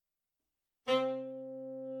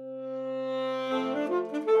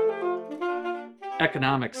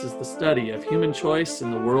Economics is the study of human choice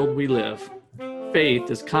in the world we live.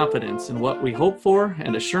 Faith is confidence in what we hope for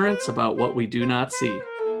and assurance about what we do not see.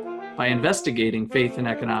 By investigating faith in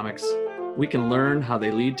economics, we can learn how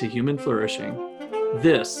they lead to human flourishing.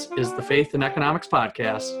 This is the Faith in Economics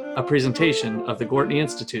Podcast, a presentation of the Gortney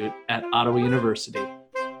Institute at Ottawa University.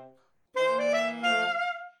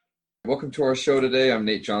 Welcome to our show today. I'm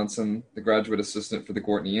Nate Johnson, the graduate assistant for the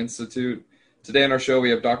Gortney Institute. Today on our show,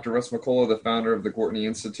 we have Dr. Russ McCullough, the founder of the Gortney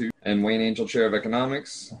Institute, and Wayne Angel, chair of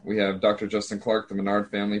economics. We have Dr. Justin Clark, the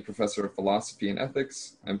Menard family professor of philosophy and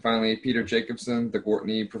ethics. And finally, Peter Jacobson, the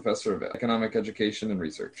Gortney professor of economic education and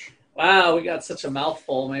research. Wow, we got such a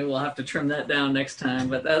mouthful. Maybe we'll have to trim that down next time,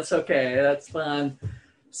 but that's okay. That's fun.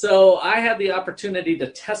 So I had the opportunity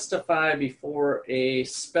to testify before a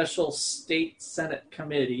special state Senate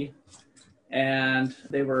committee, and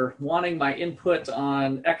they were wanting my input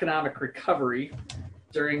on economic recovery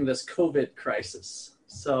during this COVID crisis.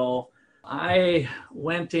 So I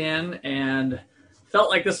went in and felt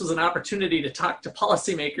like this was an opportunity to talk to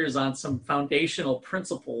policymakers on some foundational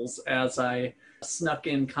principles as I snuck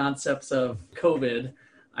in concepts of COVID.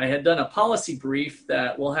 I had done a policy brief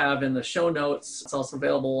that we'll have in the show notes. It's also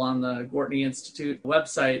available on the Gortney Institute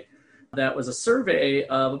website. That was a survey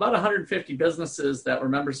of about 150 businesses that were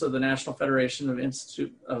members of the National Federation of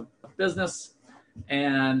Institute of Business.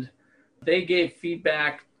 And they gave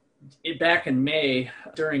feedback back in May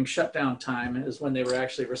during shutdown time is when they were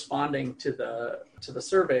actually responding to the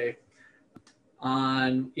survey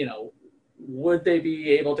on, would they be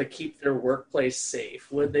able to keep their workplace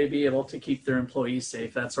safe? Would they be able to keep their employees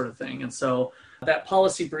safe? That sort of thing. And so that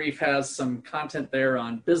policy brief has some content there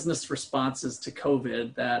on business responses to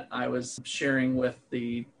COVID that I was sharing with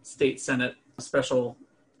the State Senate Special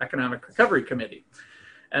Economic Recovery Committee.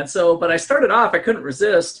 And so, but I couldn't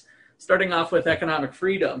resist starting off with economic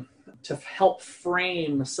freedom to help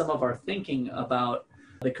frame some of our thinking about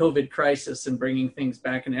the COVID crisis and bringing things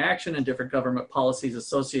back into action and different government policies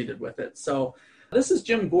associated with it. So this is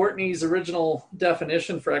Jim Gortney's original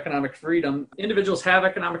definition for economic freedom. Individuals have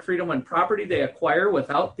economic freedom when property they acquire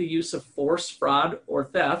without the use of force, fraud, or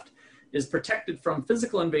theft is protected from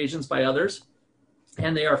physical invasions by others,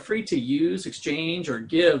 and they are free to use, exchange, or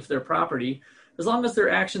give their property as long as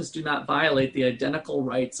their actions do not violate the identical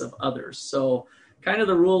rights of others. So kind of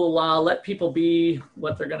the rule of law, let people be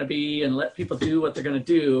what they're going to be and let people do what they're going to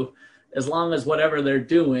do, as long as whatever they're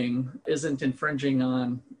doing isn't infringing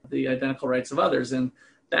on the identical rights of others. And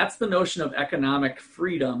that's the notion of economic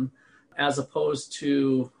freedom, as opposed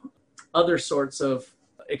to other sorts of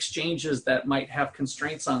exchanges that might have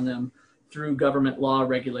constraints on them through government law,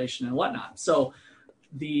 regulation, and whatnot. So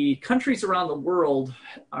the countries around the world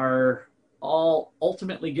are all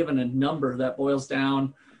ultimately given a number that boils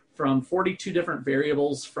down from 42 different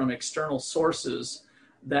variables from external sources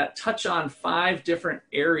that touch on 5 different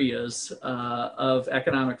areas of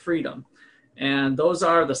economic freedom. And those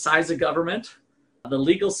are the size of government, the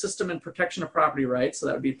legal system and protection of property rights, so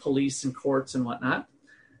that would be police and courts and whatnot.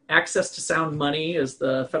 Access to sound money, is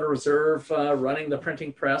the Federal Reserve running the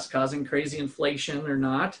printing press, causing crazy inflation or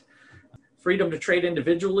not? Freedom to trade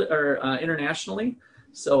individually or internationally.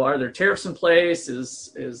 So are there tariffs in place?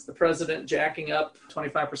 Is the president jacking up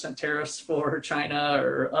 25% tariffs for China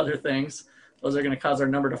or other things? Those are going to cause our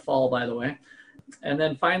number to fall, by the way. And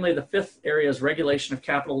then finally, the 5th area is regulation of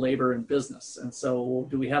capital, labor, and business. And so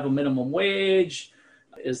do we have a minimum wage?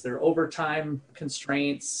 Is there overtime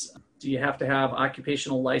constraints? Do you have to have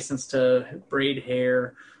occupational license to braid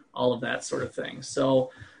hair? All of that sort of thing.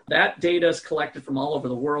 So that data is collected from all over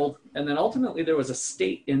the world. And then ultimately, there was a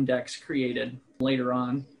state index created later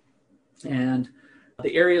on. And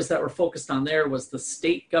the areas that were focused on there was the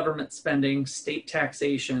state government spending, state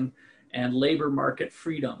taxation, and labor market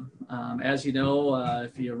freedom. As you know,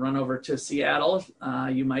 if you run over to Seattle,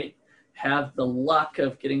 you might have the luck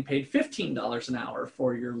of getting paid $15 an hour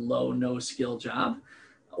for your low, no-skill job.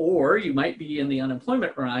 Or you might be in the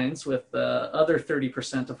unemployment lines with the other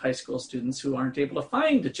 30% of high school students who aren't able to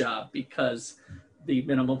find a job because the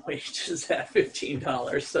minimum wage is at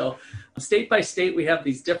 $15. So state by state, we have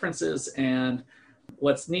these differences. And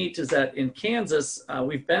what's neat is that in Kansas,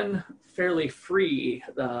 we've been fairly free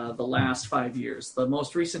the last 5 years. The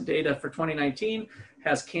most recent data for 2019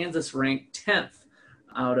 has Kansas ranked 10th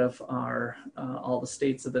out of our all the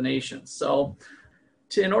states of the nation. So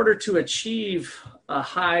in order to achieve a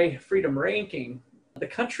high freedom ranking, the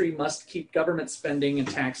country must keep government spending and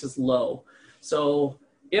taxes low. So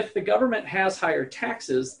if the government has higher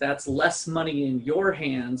taxes, that's less money in your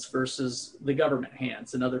hands versus the government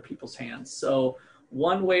hands and other people's hands. So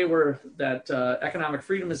one way that economic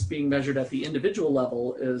freedom is being measured at the individual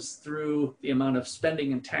level is through the amount of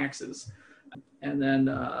spending and taxes. And then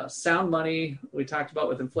sound money, we talked about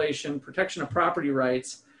with inflation, protection of property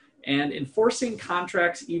rights, and enforcing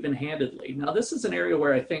contracts even-handedly. Now, this is an area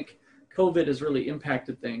where I think COVID has really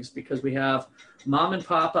impacted things, because we have mom and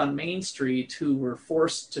pop on Main Street who were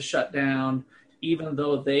forced to shut down, even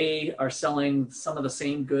though they are selling some of the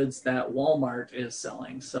same goods that Walmart is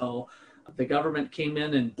selling. So the government came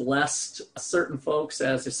in and blessed certain folks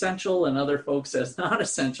as essential and other folks as not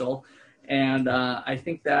essential. And I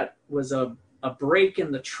think that was a break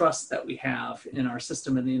in the trust that we have in our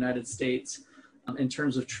system in the United States in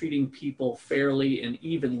terms of treating people fairly and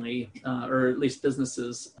evenly, or at least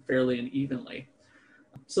businesses fairly and evenly.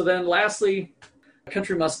 So then lastly, a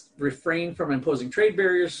country must refrain from imposing trade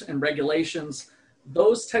barriers and regulations,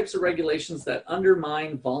 those types of regulations that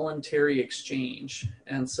undermine voluntary exchange.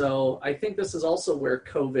 And so I think this is also where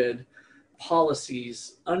COVID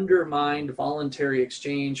policies undermined voluntary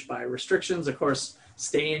exchange by restrictions. Of course,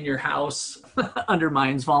 stay in your house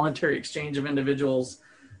undermines voluntary exchange of individuals,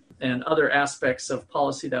 and other aspects of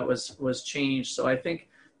policy that was changed. So I think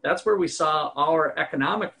that's where we saw our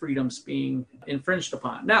economic freedoms being infringed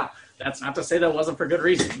upon. Now, that's not to say that wasn't for good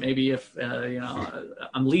reason. Maybe if,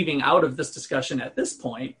 I'm leaving out of this discussion at this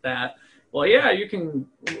point that, well, yeah,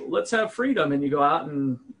 let's have freedom, and you go out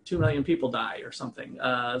and 2 million people die or something.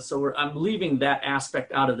 So I'm leaving that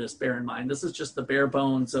aspect out of this, bear in mind. This is just the bare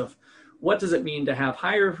bones of what does it mean to have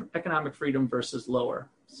higher economic freedom versus lower.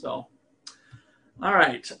 So, all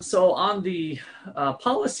right. So on the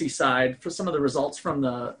policy side, for some of the results from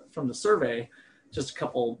the survey, just a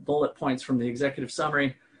couple bullet points from the executive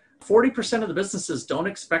summary. 40% of the businesses don't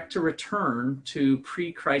expect to return to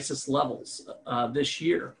pre-crisis levels this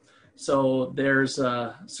year. So there's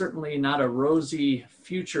certainly not a rosy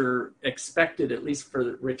future expected, at least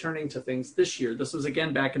for returning to things this year. This was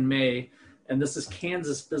again back in May, and this is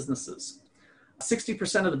Kansas businesses.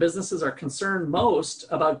 60% of the businesses are concerned most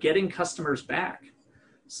about getting customers back.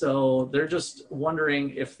 So they're just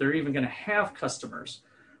wondering if they're even going to have customers.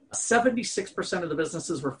 76% of the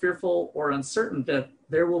businesses were fearful or uncertain that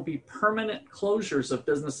there will be permanent closures of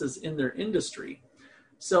businesses in their industry.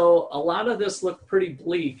 So a lot of this looked pretty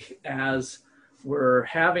bleak as we're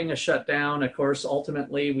having a shutdown. Of course,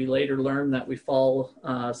 ultimately, we later learned that we fall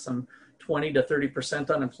some 20 to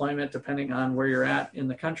 30% unemployment, depending on where you're at in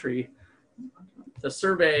the country. The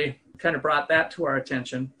survey kind of brought that to our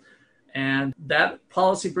attention. And that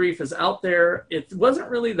policy brief is out there. It wasn't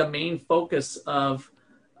really the main focus of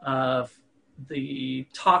the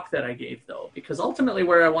talk that I gave, though, because ultimately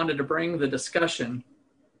where I wanted to bring the discussion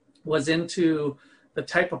was into the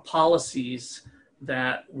type of policies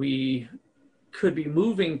that we could be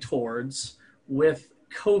moving towards with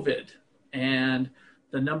COVID and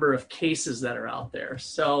the number of cases that are out there.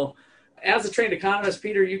 So as a trained economist,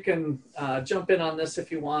 Peter, you can jump in on this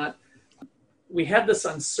if you want. We had this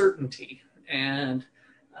uncertainty, and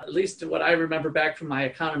at least what I remember back from my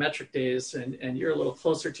econometric days, and you're a little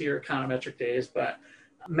closer to your econometric days, but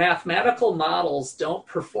mathematical models don't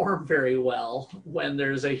perform very well when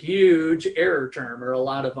there's a huge error term or a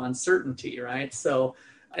lot of uncertainty, right? So,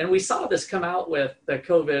 and we saw this come out with the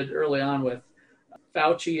COVID early on with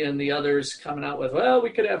Fauci and the others coming out with, well,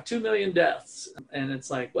 we could have 2 million deaths. And it's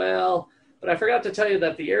like, well, but I forgot to tell you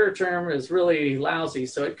that the error term is really lousy.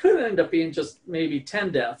 So it could end up being just maybe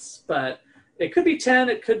 10 deaths, but it could be 10,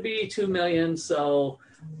 it could be 2 million. So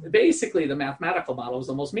basically the mathematical model is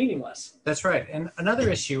almost meaningless. That's right. And another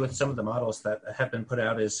issue with some of the models that have been put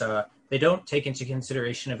out is they don't take into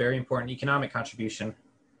consideration a very important economic contribution,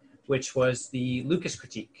 which was the Lucas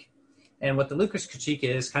critique. And what the Lucas critique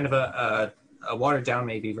is, kind of a watered down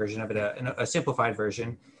maybe version of it, a simplified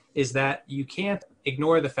version, is that you can't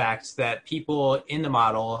ignore the fact that people in the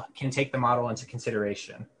model can take the model into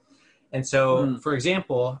consideration. And so, for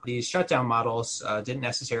example, these shutdown models didn't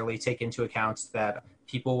necessarily take into account that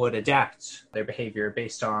people would adapt their behavior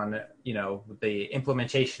based on, the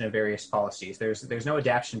implementation of various policies. There's no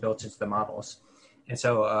adaptation built into the models. And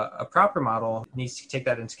so a proper model needs to take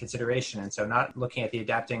that into consideration. And so not looking at the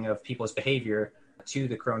adapting of people's behavior to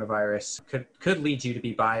the coronavirus could lead you to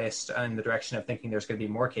be biased in the direction of thinking there's going to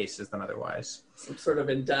be more cases than otherwise. Some sort of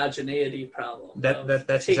endogeneity problem.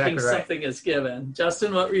 That's taking exactly right. Something as given.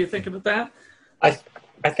 Justin, what were you thinking of that? I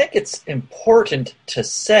think it's important to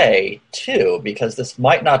say, too, because this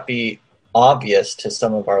might not be obvious to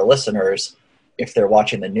some of our listeners if they're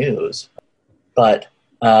watching the news, but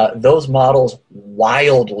those models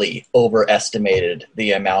wildly overestimated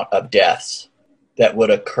the amount of deaths that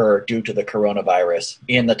would occur due to the coronavirus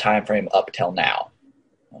in the time frame up till now.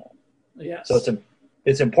 Yes. So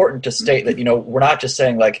it's important to state that, we're not just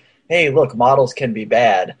saying like, hey, look, models can be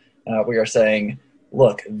bad. We are saying,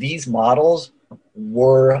 look, these models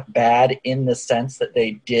were bad in the sense that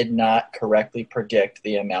they did not correctly predict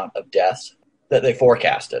the amount of deaths that they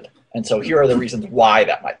forecasted. And so here are the reasons why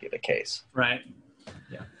that might be the case. Right.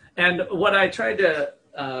 Yeah. And what I tried to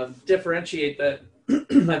differentiate that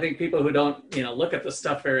I think people who don't, look at this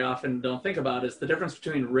stuff very often don't think about is the difference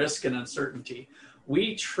between risk and uncertainty.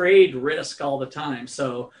 We trade risk all the time.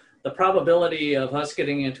 So the probability of us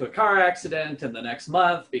getting into a car accident in the next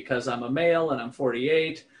month because I'm a male and I'm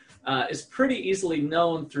 48 is pretty easily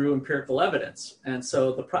known through empirical evidence. And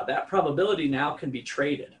so that probability now can be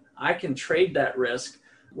traded. I can trade that risk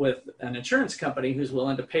with an insurance company who's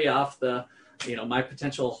willing to pay off my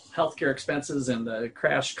potential healthcare expenses and the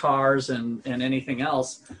crashed cars and anything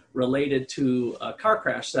else related to a car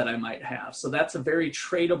crash that I might have. So that's a very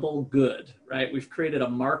tradable good, right? We've created a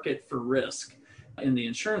market for risk in the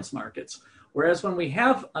insurance markets. Whereas when we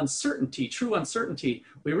have uncertainty, true uncertainty,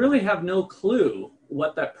 we really have no clue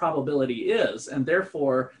what that probability is. And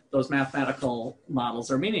therefore, those mathematical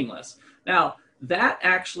models are meaningless. Now, that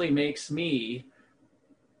actually makes me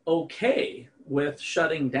okay with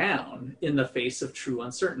shutting down in the face of true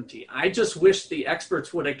uncertainty. I just wish the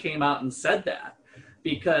experts would have came out and said that,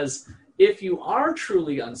 because if you are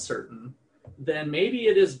truly uncertain, then maybe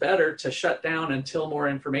it is better to shut down until more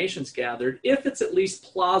information is gathered, if it's at least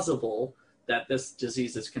plausible that this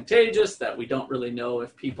disease is contagious, that we don't really know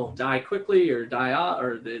if people die quickly or die out,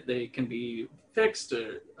 or they can be fixed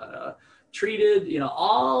or treated.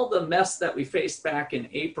 All the mess that we faced back in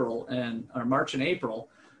March and April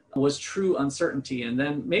was true uncertainty. And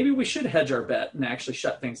then maybe we should hedge our bet and actually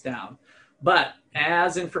shut things down. But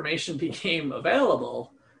as information became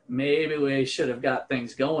available, maybe we should have got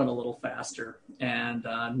things going a little faster. And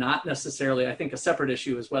not necessarily, I think a separate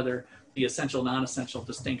issue is whether the essential, non-essential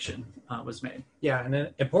distinction was made. Yeah, and then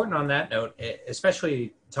important on that note,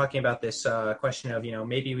 especially talking about this question of,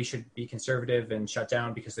 maybe we should be conservative and shut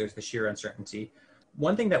down because there's the sheer uncertainty.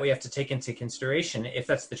 One thing that we have to take into consideration, if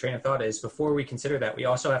that's the train of thought, is before we consider that, we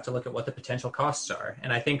also have to look at what the potential costs are.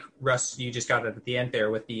 And I think, Russ, you just got it at the end there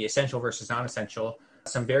with the essential versus non-essential,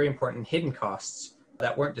 some very important hidden costs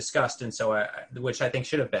that weren't discussed, and so which I think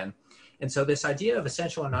should have been. And so this idea of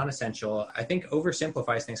essential and non-essential, I think,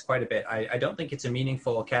 oversimplifies things quite a bit. I don't think it's a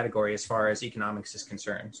meaningful category as far as economics is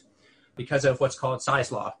concerned because of what's called size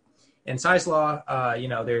law. In size law,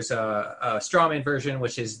 there's a strawman version,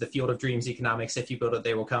 which is the field of dreams economics. If you build it,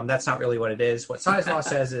 they will come. That's not really what it is. What size law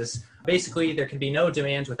says is basically there can be no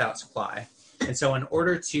demand without supply. And so in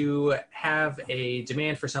order to have a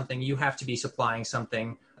demand for something, you have to be supplying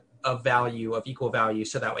something of value, of equal value,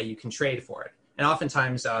 so that way you can trade for it. And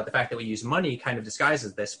oftentimes the fact that we use money kind of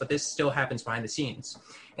disguises this, but this still happens behind the scenes.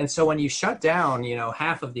 And so when you shut down,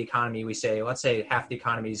 half of the economy, let's say half the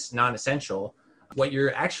economy is non-essential, what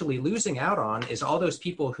you're actually losing out on is all those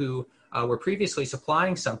people who were previously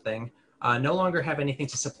supplying something no longer have anything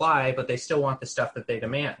to supply, but they still want the stuff that they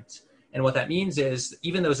demand. And what that means is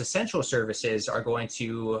even those essential services are going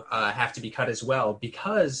to have to be cut as well,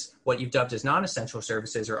 because what you've dubbed as non-essential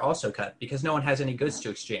services are also cut because no one has any goods to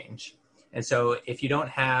exchange. And so if you don't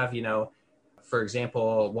have, for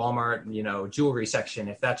example, Walmart, jewelry section,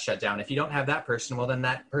 if that's shut down, if you don't have that person, well, then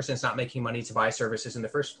that person's not making money to buy services in the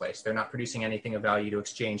first place. They're not producing anything of value to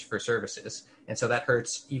exchange for services. And so that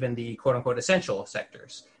hurts even the quote unquote essential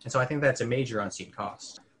sectors. And so I think that's a major unseen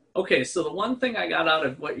cost. Okay, so the one thing I got out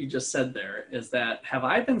of what you just said there is that, have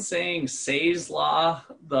I been saying Say's law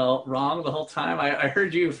wrong the whole time? I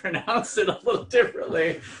heard you pronounce it a little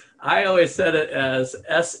differently. I always said it as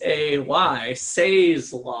S-A-Y,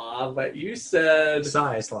 Say's law, but you said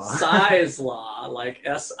size law, like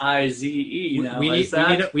S-I-Z-E. Now, we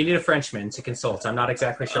need a Frenchman to consult. I'm not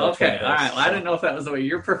exactly sure. Okay, all right. Well, I didn't know if that was the way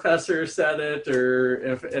your professor said it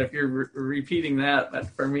or if you're repeating that.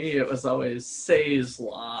 But for me, it was always Say's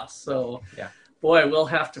law. So, yeah. Boy, we'll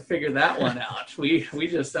have to figure that one out. We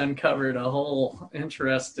just uncovered a whole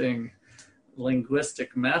interesting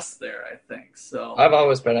linguistic mess there, I think. So I've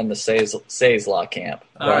always been in the Say's law camp.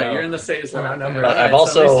 All right, you're in the Say's law camp. But I've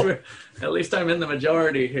also, so at least I'm in the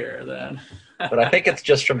majority here then. But I think it's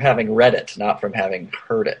just from having read it, not from having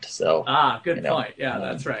heard it. So good point. Yeah,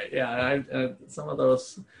 that's right. Yeah, some of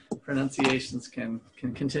those pronunciations can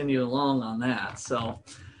continue along on that. So,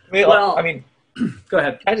 go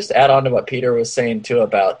ahead. Can I just add on to what Peter was saying too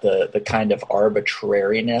about the kind of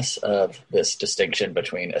arbitrariness of this distinction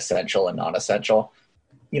between essential and non-essential?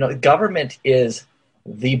 Government is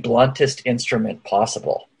the bluntest instrument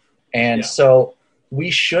possible. And so we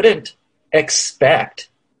shouldn't expect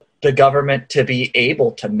the government to be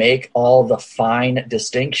able to make all the fine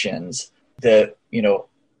distinctions that,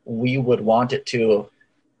 we would want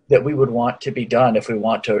to be done if we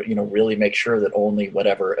want to, really make sure that only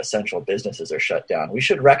whatever essential businesses are shut down. We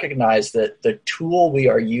should recognize that the tool we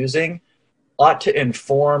are using ought to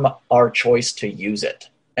inform our choice to use it.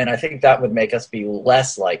 And I think that would make us be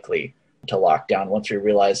less likely to lock down once we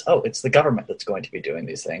realize, it's the government that's going to be doing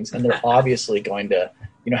these things. And they're obviously going to,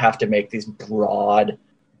 have to make these broad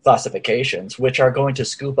classifications, which are going to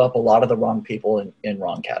scoop up a lot of the wrong people in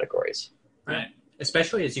wrong categories. Right.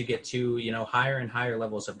 Especially as you get to, higher and higher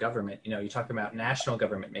levels of government. You talk about national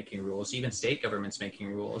government making rules, even state governments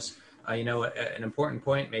making rules. An important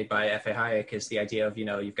point made by F.A. Hayek is the idea of,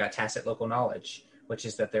 you've got tacit local knowledge, which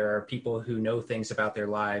is that there are people who know things about their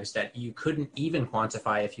lives that you couldn't even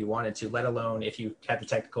quantify if you wanted to, let alone if you had the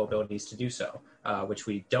technical abilities to do so, which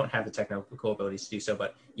we don't have the technical abilities to do so.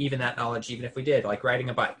 But even that knowledge, even if we did, like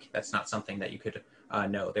riding a bike, that's not something that you could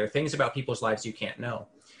know. There are things about people's lives you can't know.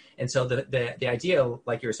 And so the idea,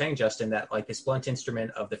 like you were saying, Justin, that like this blunt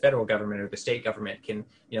instrument of the federal government or the state government can,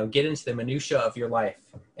 get into the minutia of your life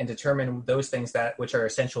and determine those things which are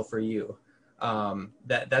essential for you.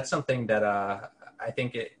 That's something that I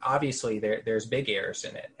think obviously there's big errors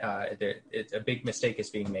in it. A big mistake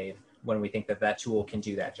is being made when we think that tool can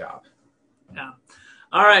do that job. Yeah.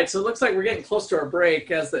 All right. So it looks like we're getting close to our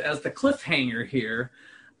break. As the cliffhanger here,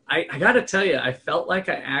 I got to tell you, I felt like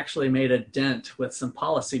I actually made a dent with some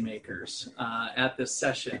policymakers at this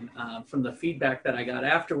session from the feedback that I got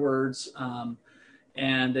afterwards.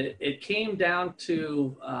 And it came down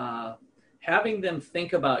to having them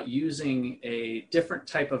think about using a different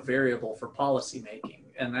type of variable for policymaking,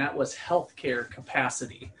 and that was healthcare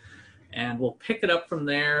capacity. And we'll pick it up from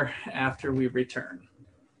there after we return.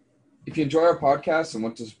 If you enjoy our podcast and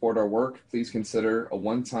want to support our work, please consider a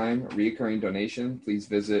one-time recurring donation. Please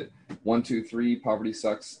visit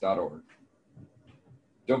 123povertysucks.org.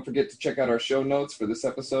 Don't forget to check out our show notes for this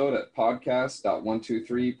episode at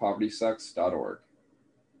podcast.123povertysucks.org.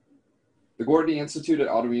 The Gortney Institute at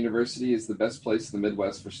Auburn University is the best place in the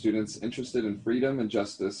Midwest for students interested in freedom and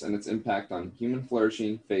justice and its impact on human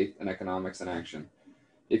flourishing, faith, and economics in action.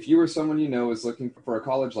 If you or someone you know is looking for a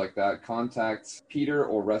college like that, contact Peter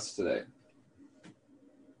or Russ today.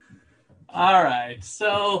 All right.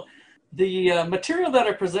 So the material that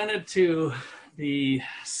I presented to the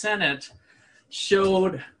Senate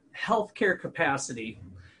showed healthcare capacity.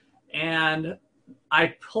 And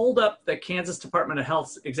I pulled up the Kansas Department of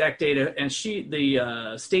Health's exact data, and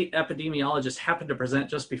the state epidemiologist happened to present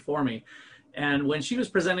just before me. And when she was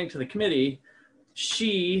presenting to the committee,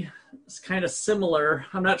 she is kind of similar.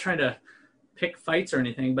 I'm not trying to pick fights or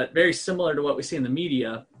anything, but very similar to what we see in the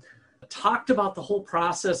media. Talked about the whole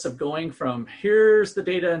process of going from here's the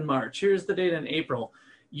data in March, here's the data in April,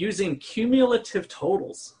 using cumulative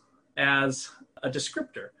totals as a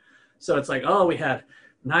descriptor. So it's like, we had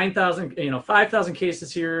 9,000, 5,000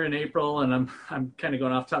 cases here in April, and I'm kind of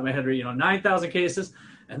going off the top of my head, 9,000 cases.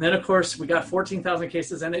 And then of course we got 14,000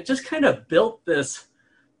 cases, and it just kind of built this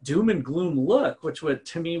doom and gloom look, which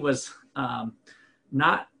to me was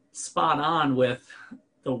not spot on with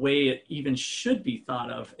the way it even should be thought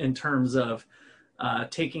of in terms of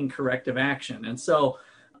taking corrective action. And so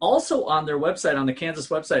also on their website, on the Kansas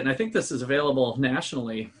website, and I think this is available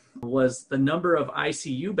nationally, was the number of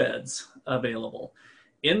ICU beds available.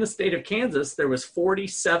 In the state of Kansas, there was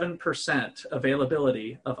 47%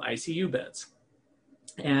 availability of ICU beds.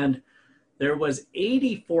 And there was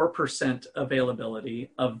 84%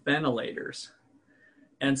 availability of ventilators.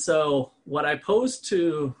 And so what I posed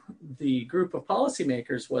to the group of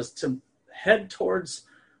policymakers was to head towards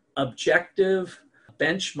objective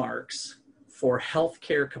benchmarks for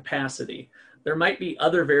healthcare capacity. There might be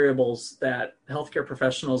other variables that healthcare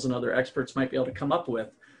professionals and other experts might be able to come up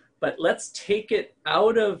with, but let's take it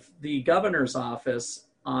out of the governor's office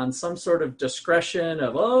on some sort of discretion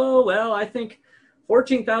of, I think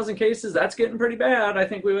 14,000 cases, that's getting pretty bad. I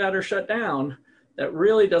think we better shut down. That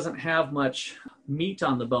really doesn't have much meat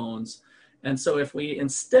on the bones. And so if we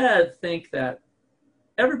instead think that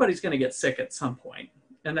everybody's going to get sick at some point,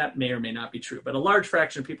 and that may or may not be true, but a large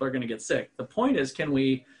fraction of people are going to get sick. The point is, can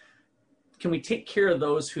we take care of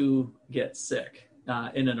those who get sick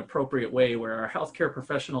in an appropriate way where our healthcare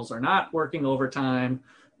professionals are not working overtime,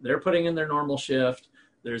 they're putting in their normal shift,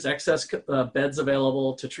 there's excess beds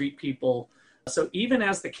available to treat people. So even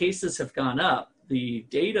as the cases have gone up, the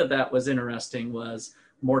data that was interesting was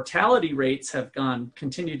mortality rates have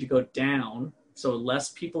continued to go down, so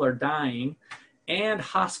less people are dying, and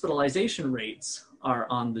hospitalization rates are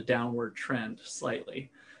on the downward trend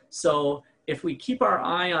slightly. So if we keep our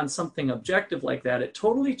eye on something objective like that, it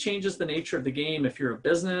totally changes the nature of the game. If you're a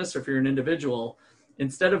business or if you're an individual,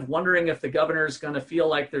 instead of wondering if the governor is going to feel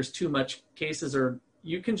like there's too much cases, or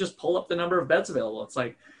you can just pull up the number of beds available. It's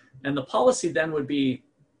like, and the policy then would be,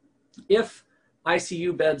 if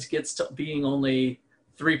ICU beds gets to being only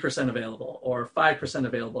 3% available or 5%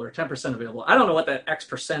 available or 10% available, I don't know what that X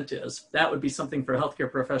percent is. That would be something for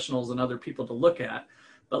healthcare professionals and other people to look at.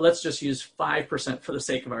 But let's just use 5% for the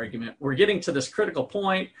sake of argument. We're getting to this critical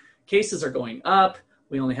point. Cases are going up.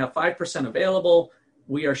 We only have 5% available.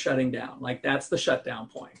 We are shutting down. Like, that's the shutdown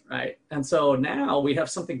point, right? And so now we have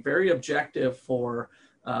something very objective for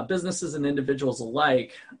businesses and individuals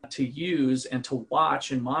alike to use and to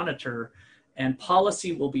watch and monitor. And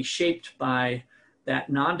policy will be shaped by that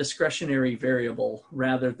non-discretionary variable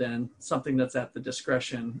rather than something that's at the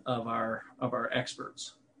discretion of our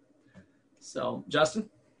experts. So, Justin?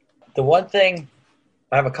 The one thing,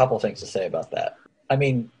 I have a couple things to say about that. I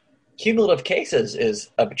mean, cumulative cases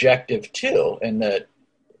is objective too, in that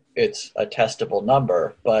it's a testable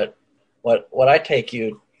number. But what I take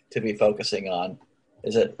you to be focusing on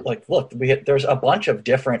is that, like, look, there's a bunch of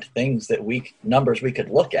different things numbers we could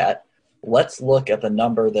look at. Let's look at the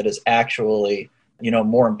number that is actually,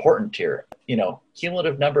 more important here.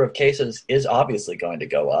 Cumulative number of cases is obviously going to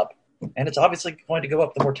go up, and it's obviously going to go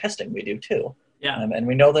up the more testing we do too. Yeah. And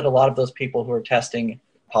we know that a lot of those people who are testing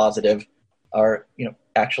positive are,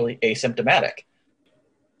 actually asymptomatic.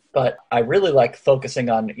 But I really like focusing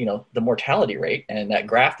on, the mortality rate, and that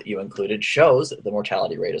graph that you included shows that the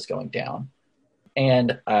mortality rate is going down.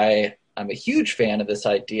 And I'm a huge fan of this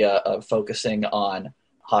idea of focusing on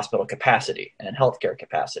hospital capacity and healthcare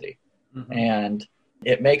capacity. Mm-hmm. And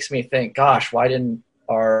it makes me think, gosh, why didn't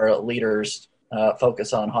our leaders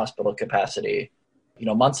focus on hospital capacity,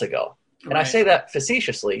 months ago? And right. I say that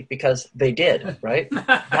facetiously because they did, right?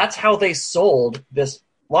 That's how they sold this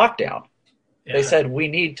lockdown. Yeah. They said, we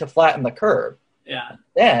need to flatten the curve. Yeah.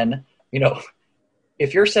 Then,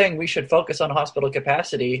 if you're saying we should focus on hospital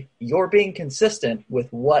capacity, you're being consistent with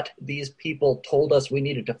what these people told us we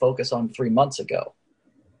needed to focus on 3 months ago.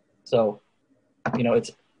 So,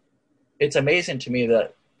 it's amazing to me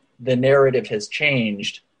that the narrative has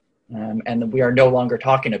changed, and that we are no longer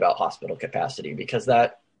talking about hospital capacity, because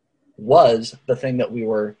that was the thing that we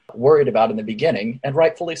were worried about in the beginning, and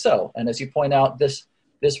rightfully so. And as you point out, this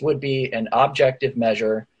would be an objective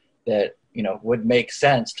measure that, would make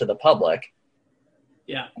sense to the public.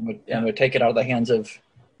 Yeah. And would take it out of the hands of,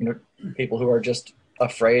 people who are just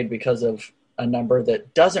afraid because of a number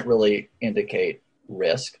that doesn't really indicate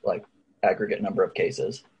risk, like aggregate number of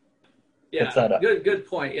cases. Yeah, good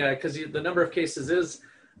point. Yeah, because the number of cases is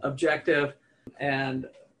objective. And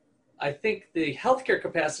I think the healthcare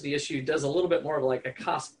capacity issue does a little bit more of like a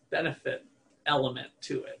cost benefit element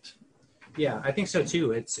to it. Yeah, I think so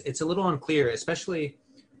too. It's a little unclear, especially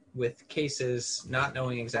with cases not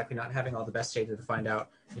having all the best data to find out,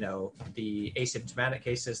 the asymptomatic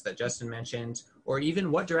cases that Justin mentioned, or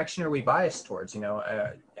even what direction are we biased towards?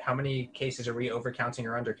 How many cases are we overcounting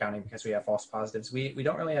or undercounting because we have false positives? We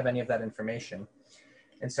don't really have any of that information.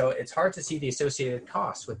 And so it's hard to see the associated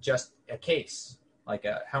costs with just a case. Like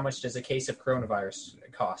how much does a case of coronavirus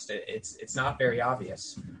cost? It's not very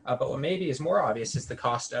obvious. But what maybe is more obvious is the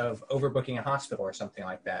cost of overbooking a hospital or something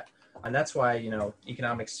like that. And that's why,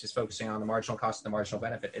 economics is focusing on the marginal cost and the marginal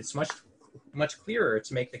benefit. It's much clearer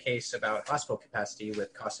to make the case about hospital capacity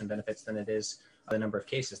with costs and benefits than it is the number of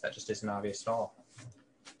cases. That just isn't obvious at all.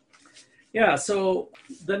 Yeah, so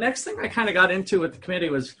the next thing I kind of got into with the committee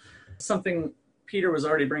was something Peter was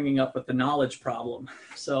already bringing up with the knowledge problem.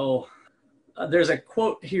 So there's a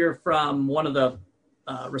quote here from one of the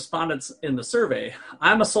respondents in the survey.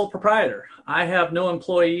 I'm a sole proprietor. I have no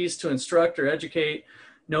employees to instruct or educate,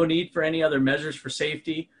 no need for any other measures for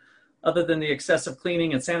safety other than the excessive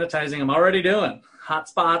cleaning and sanitizing I'm already doing. Hot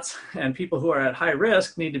spots and people who are at high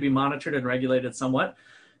risk need to be monitored and regulated somewhat.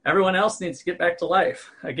 Everyone else needs to get back to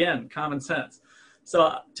life. Again, common sense.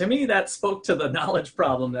 So to me, that spoke to the knowledge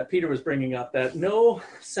problem that Peter was bringing up, that no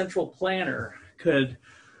central planner could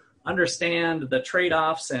understand the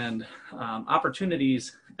trade-offs and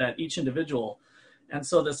opportunities that each individual. And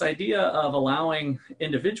so this idea of allowing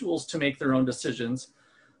individuals to make their own decisions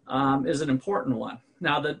is an important one.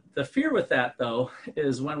 Now, the fear with that, though,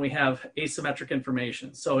 is when we have asymmetric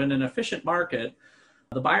information. So in an efficient market,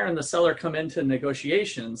 the buyer and the seller come into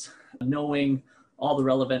negotiations knowing all the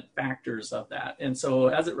relevant factors of that. And so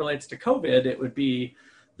as it relates to COVID, it would be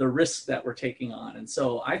the risks that we're taking on. And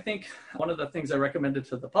so I think one of the things I recommended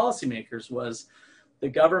to the policymakers was the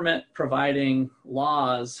government providing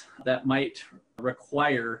laws that might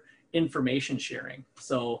require information sharing.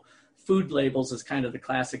 So food labels is kind of the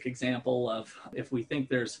classic example of if we think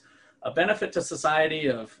there's a benefit to society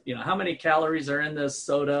of, how many calories are in this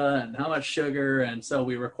soda and how much sugar. And so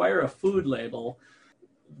we require a food label.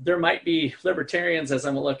 There might be libertarians, as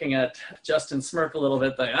I'm looking at Justin smirk a little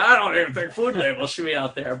bit, like, I don't even think food labels should be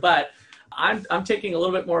out there. But I'm taking a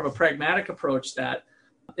little bit more of a pragmatic approach that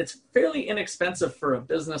it's fairly inexpensive for a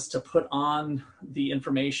business to put on the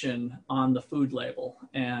information on the food label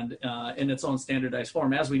and in its own standardized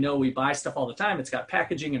form. As we know, we buy stuff all the time. It's got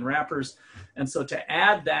packaging and wrappers. And so to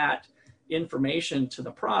add that information to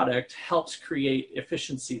the product helps create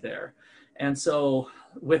efficiency there. And so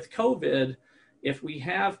with COVID, if we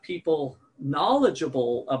have people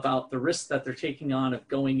knowledgeable about the risks that they're taking on of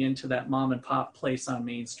going into that mom and pop place on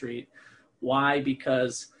Main Street, why?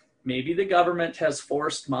 Because maybe the government has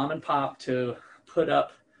forced mom and pop to put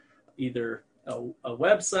up either a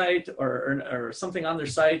website or something on their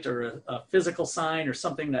site or a physical sign or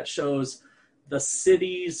something that shows the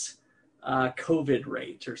city's COVID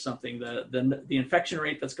rate or something, the infection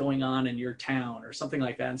rate that's going on in your town or something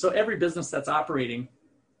like that. And so every business that's operating,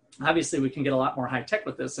 obviously we can get a lot more high tech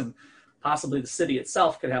with this, and possibly the city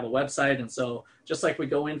itself could have a website. And so just like we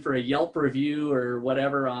go in for a Yelp review or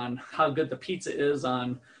whatever on how good the pizza is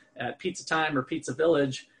at Pizza Time or Pizza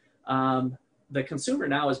Village, the consumer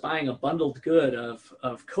now is buying a bundled good of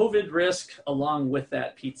COVID risk along with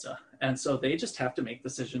that pizza. And so they just have to make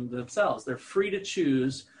decisions themselves. They're free to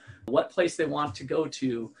choose what place they want to go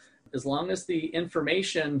to, as long as the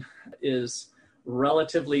information is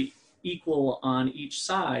relatively equal on each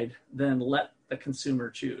side, then let the consumer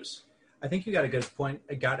choose. I think you got at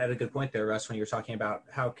a good point there, Russ, when you were talking about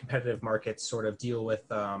how competitive markets sort of deal with,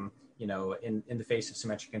 in the face of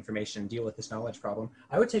symmetric information, deal with this knowledge problem.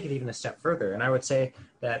 I would take it even a step further, and I would say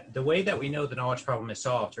that the way that we know the knowledge problem is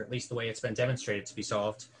solved, or at least the way it's been demonstrated to be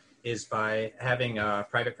solved, is by having a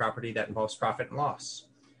private property that involves profit and loss.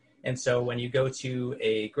 And so when you go to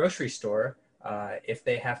a grocery store, if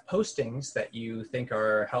they have postings that you think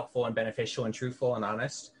are helpful and beneficial and truthful and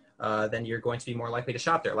honest, then you're going to be more likely to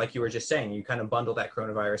shop there. Like you were just saying, you kind of bundle that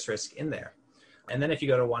coronavirus risk in there. And then if you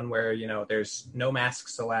go to one where, there's no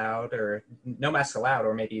masks allowed or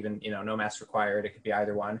maybe even, no masks required, it could be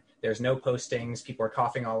either one. There's no postings, people are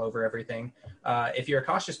coughing all over everything. If you're a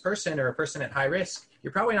cautious person or a person at high risk,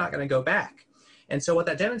 you're probably not going to go back. And so what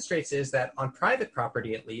that demonstrates is that on private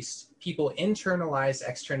property, at least, people internalize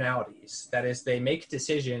externalities. That is, they make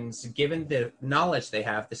decisions given the knowledge they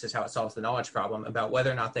have. This is how it solves the knowledge problem about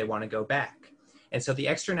whether or not they want to go back. And so the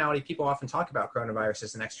externality, people often talk about coronavirus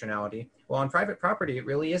as an externality. Well, on private property, it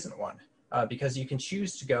really isn't one, because you can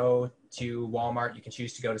choose to go to Walmart, you can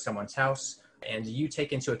choose to go to someone's house, and you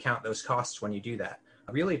take into account those costs when you do that.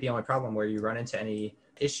 Really, the only problem where you run into any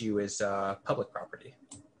issue is public property.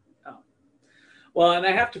 Well, and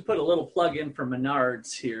I have to put a little plug in for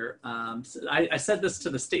Menards here. I said this to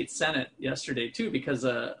the state Senate yesterday, too, because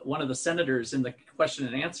one of the senators in the question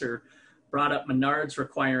and answer brought up Menards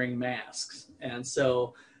requiring masks. And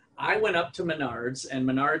so I went up to Menards, and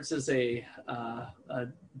Menards is a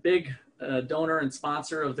big donor and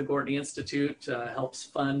sponsor of the Gortney Institute, helps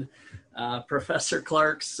fund Professor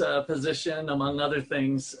Clark's position, among other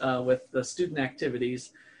things, with the student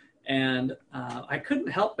activities. And I couldn't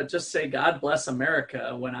help but just say, God bless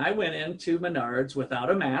America, when I went into Menards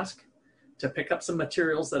without a mask to pick up some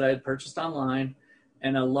materials that I had purchased online,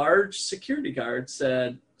 and a large security guard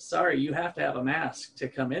said, sorry, you have to have a mask to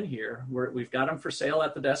come in here. We've got them for sale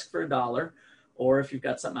at the desk for $1, or if you've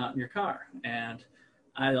got something out in your car. And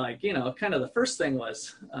I kind of the first thing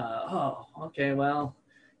was, oh, okay, well,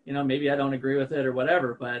 maybe I don't agree with it or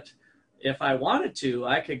whatever, but if I wanted to,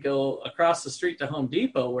 I could go across the street to Home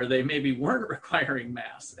Depot where they maybe weren't requiring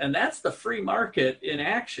masks. And that's the free market in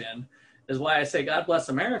action, is why I say God bless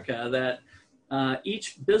America, that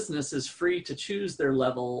each business is free to choose their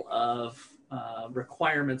level of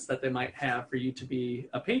requirements that they might have for you to be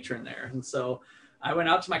a patron there. And so I went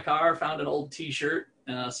out to my car, found an old T-shirt,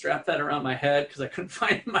 strapped that around my head because I couldn't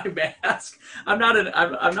find my mask. I'm not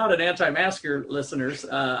an anti-masker, listeners.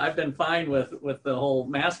 I've been fine with the whole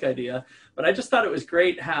mask idea, but I just thought it was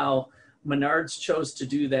great how Menards chose to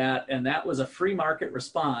do that, and that was a free market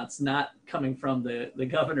response, not coming from the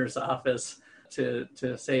governor's office to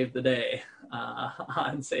save the day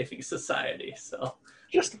on saving society. So.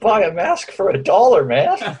 Just buy a mask for $1,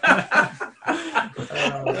 man.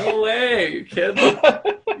 No way, kid.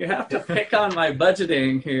 You have to pick on my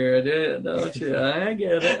budgeting here, don't you? I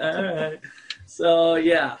get it. All right. So,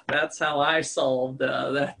 yeah, that's how I solved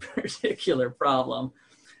that particular problem.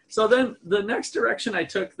 So then the next direction I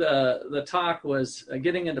took the talk was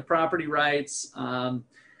getting into property rights.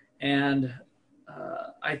 And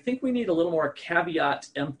I think we need a little more caveat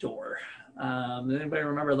emptor. Anybody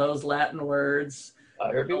remember those Latin words?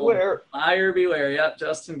 Buyer beware. Buyer beware. Yep,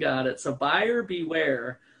 Justin got it. So buyer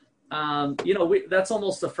beware. That's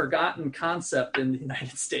almost a forgotten concept in the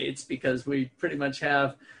United States because we pretty much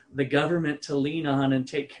have the government to lean on and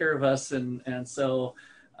take care of us. And so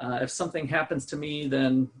if something happens to me,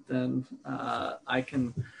 then I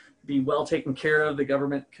can be well taken care of. The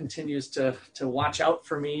government continues to watch out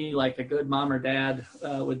for me like a good mom or dad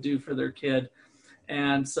would do for their kid.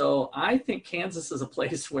 And so I think Kansas is a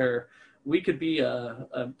place where we could be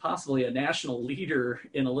possibly a national leader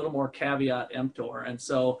in a little more caveat emptor. And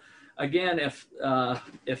so again, if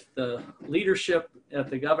the leadership at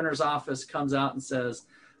the governor's office comes out and says,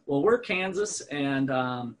 well, we're Kansas and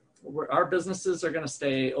our businesses are going to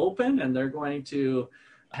stay open and they're going to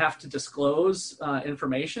have to disclose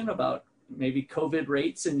information about maybe COVID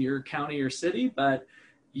rates in your county or city, but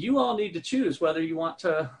you all need to choose whether you want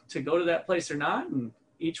to go to that place or not. And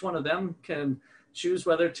each one of them can choose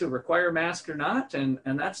whether to require a mask or not. And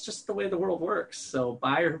that's just the way the world works. So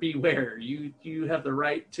buyer beware. You have the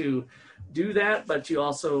right to do that, but you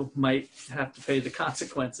also might have to pay the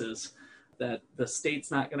consequences that the state's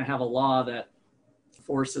not going to have a law that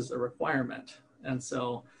forces a requirement. And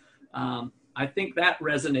so I think that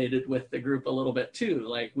resonated with the group a little bit too.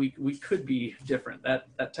 Like we could be different.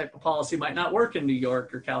 That type of policy might not work in New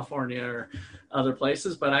York or California or other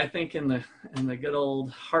places, but I think in the good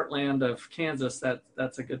old heartland of Kansas,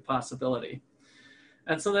 that's a good possibility.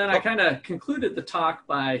 And so then I kind of concluded the talk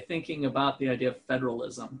by thinking about the idea of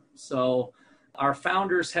federalism. So our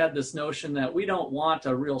founders had this notion that we don't want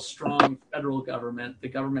a real strong federal government. The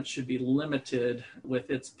government should be limited with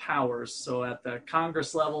its powers. So at the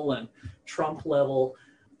Congress level and Trump level,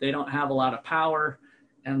 they don't have a lot of power.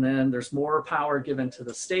 And then there's more power given to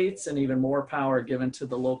the states and even more power given to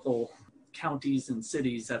the local counties and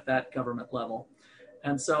cities at that government level.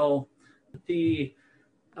 And so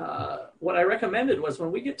what I recommended was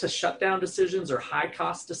when we get to shutdown decisions or high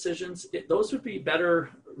cost decisions, those would be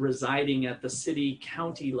better residing at the city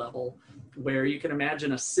county level, where you can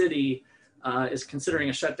imagine a city is considering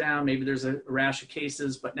a shutdown. Maybe there's a rash of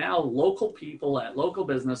cases, but now local people at local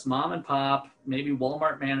business, mom and pop, maybe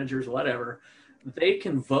Walmart managers, whatever, they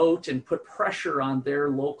can vote and put pressure on their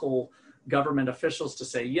local government officials to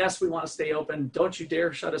say, yes, we want to stay open. Don't you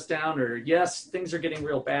dare shut us down. Or yes, things are getting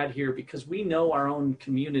real bad here, because we know our own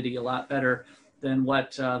community a lot better than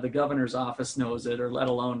what the governor's office knows it, or let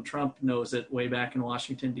alone Trump knows it way back in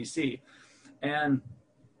Washington, D.C. And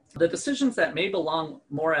the decisions that may belong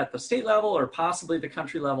more at the state level or possibly the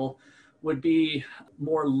country level would be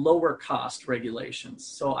more lower cost regulations.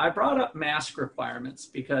 So I brought up mask requirements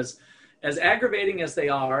because as aggravating as they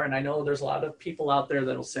are, and I know there's a lot of people out there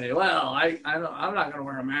that'll say, well, I'm not going to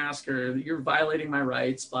wear a mask, or you're violating my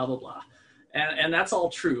rights, blah, blah, blah. And that's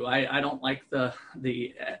all true. I don't like the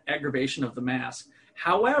aggravation of the mask.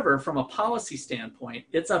 However, from a policy standpoint,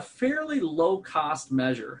 it's a fairly low cost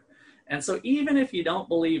measure. And so even if you don't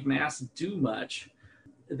believe masks do much,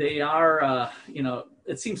 they are,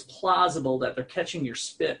 it seems plausible that they're catching your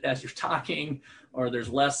spit as you're talking, or there's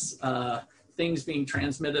less things being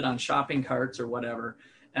transmitted on shopping carts or whatever.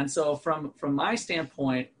 And so from my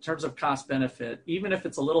standpoint, in terms of cost benefit, even if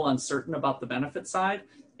it's a little uncertain about the benefit side,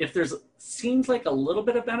 if seems like a little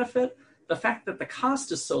bit of benefit, the fact that the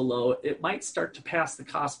cost is so low, it might start to pass the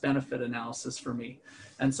cost benefit analysis for me.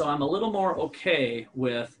 And so I'm a little more okay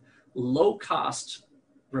with low cost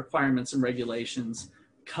requirements and regulations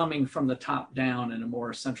coming from the top down in a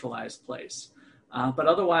more centralized place. But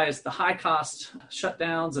otherwise, the high cost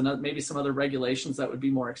shutdowns and maybe some other regulations that would be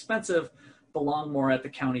more expensive belong more at the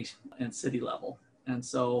county and city level. And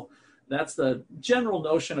so that's the general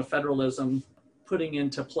notion of federalism putting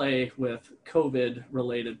into play with COVID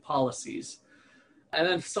related policies. And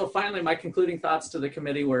then, so finally, my concluding thoughts to the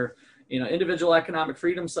committee were, individual economic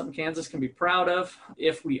freedom, something Kansas can be proud of.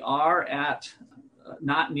 If we are at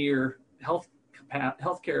not near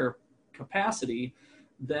healthcare capacity,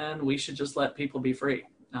 then we should just let people be free,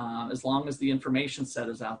 as long as the information set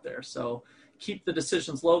is out there. So keep the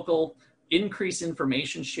decisions local, increase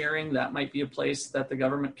information sharing. That might be a place that the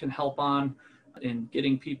government can help on in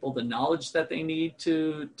getting people the knowledge that they need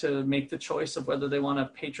to make the choice of whether they want to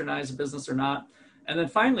patronize a business or not. And then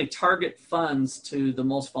finally, target funds to the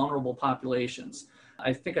most vulnerable populations.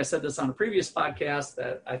 I think I said this on a previous podcast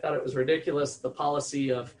that I thought it was ridiculous, the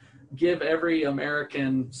policy of give every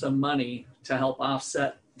American some money to help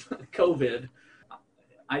offset COVID.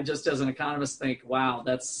 I just, as an economist, think, wow,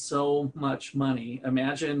 that's so much money.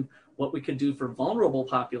 Imagine what we could do for vulnerable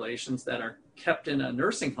populations that are kept in a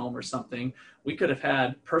nursing home or something. We could have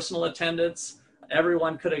had personal attendants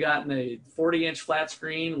everyone could have gotten a 40-inch flat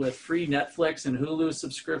screen with free Netflix and Hulu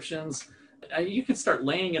subscriptions. You can start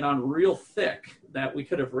laying it on real thick that we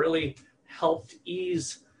could have really helped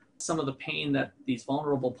ease some of the pain that these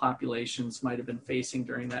vulnerable populations might have been facing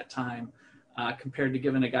during that time, compared to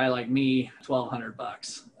giving a guy like me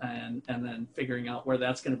 $1,200 and then figuring out where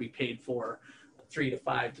that's going to be paid for 3 to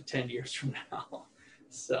 5 to 10 years from now.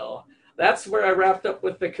 So that's where I wrapped up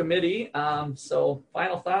with the committee. So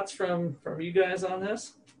final thoughts from you guys on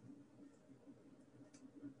this?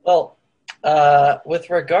 Well,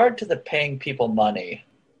 with regard to the paying people money,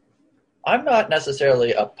 I'm not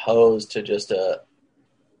necessarily opposed to just a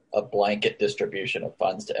blanket distribution of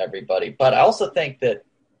funds to everybody. But I also think that,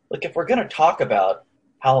 look, if we're going to talk about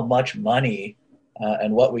how much money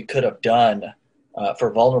and what we could have done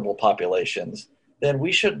for vulnerable populations, then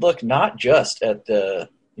we should look not just at the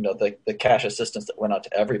cash assistance that went out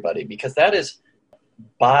to everybody, because that is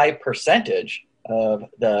by percentage of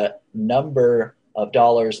the number of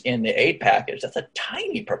dollars in the aid package. That's a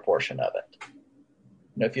tiny proportion of it.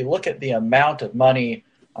 If you look at the amount of money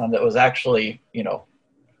that was actually,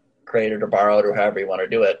 created or borrowed or however you want to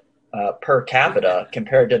do it, per capita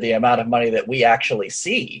compared to the amount of money that we actually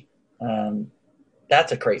see,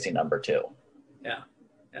 that's a crazy number too.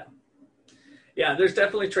 Yeah, there's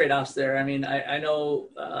definitely trade-offs there. I mean, I know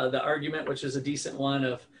the argument, which is a decent one,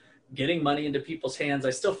 of getting money into people's hands.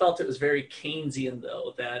 I still felt it was very Keynesian,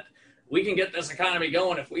 though, that we can get this economy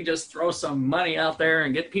going if we just throw some money out there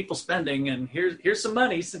and get people spending. And here's some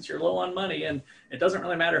money since you're low on money. And it doesn't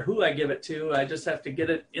really matter who I give it to. I just have to get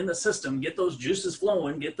it in the system, get those juices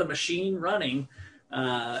flowing, get the machine running.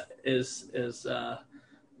 Is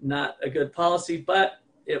not a good policy, but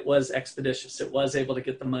it was expeditious. It was able to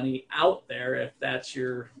get the money out there, if that's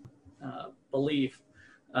your belief.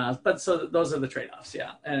 But so those are the trade-offs,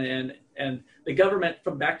 yeah. And the government,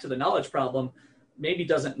 from back to the knowledge problem, maybe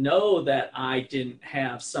doesn't know that I didn't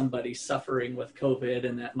have somebody suffering with COVID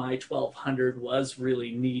and that my 1,200 was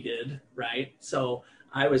really needed, right? So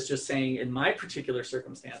I was just saying, in my particular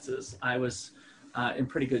circumstances, I was in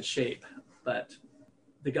pretty good shape, but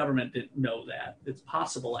the government didn't know that. It's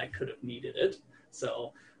possible I could have needed it.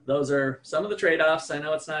 So those are some of the trade-offs. I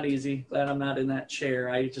know it's not easy. Glad I'm not in that chair.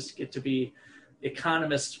 I just get to be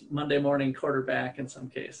economist Monday morning quarterback in some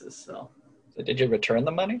cases. So did you return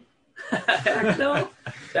the money? Heck no.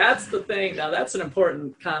 That's the thing. Now that's an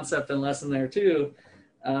important concept and lesson there too,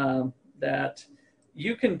 that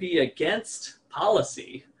you can be against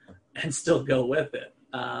policy and still go with it,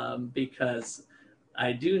 because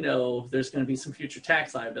I do know there's going to be some future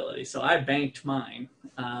tax liability. So I banked mine,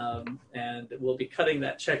 and we'll be cutting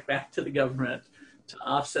that check back to the government to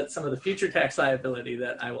offset some of the future tax liability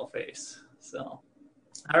that I will face. So,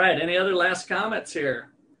 all right. Any other last comments here?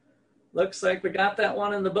 Looks like we got that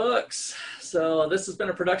one in the books. So this has been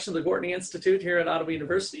a production of the Gortney Institute here at Ottawa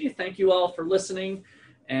University. Thank you all for listening.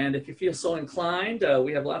 And if you feel so inclined,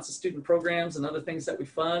 we have lots of student programs and other things that we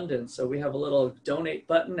fund. And so we have a little donate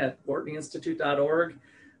button at gortneyinstitute.org,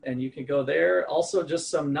 and you can go there. Also, just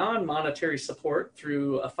some non-monetary support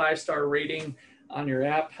through a 5-star rating on your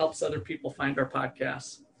app helps other people find our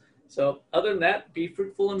podcasts. So other than that, be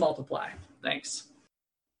fruitful and multiply. Thanks.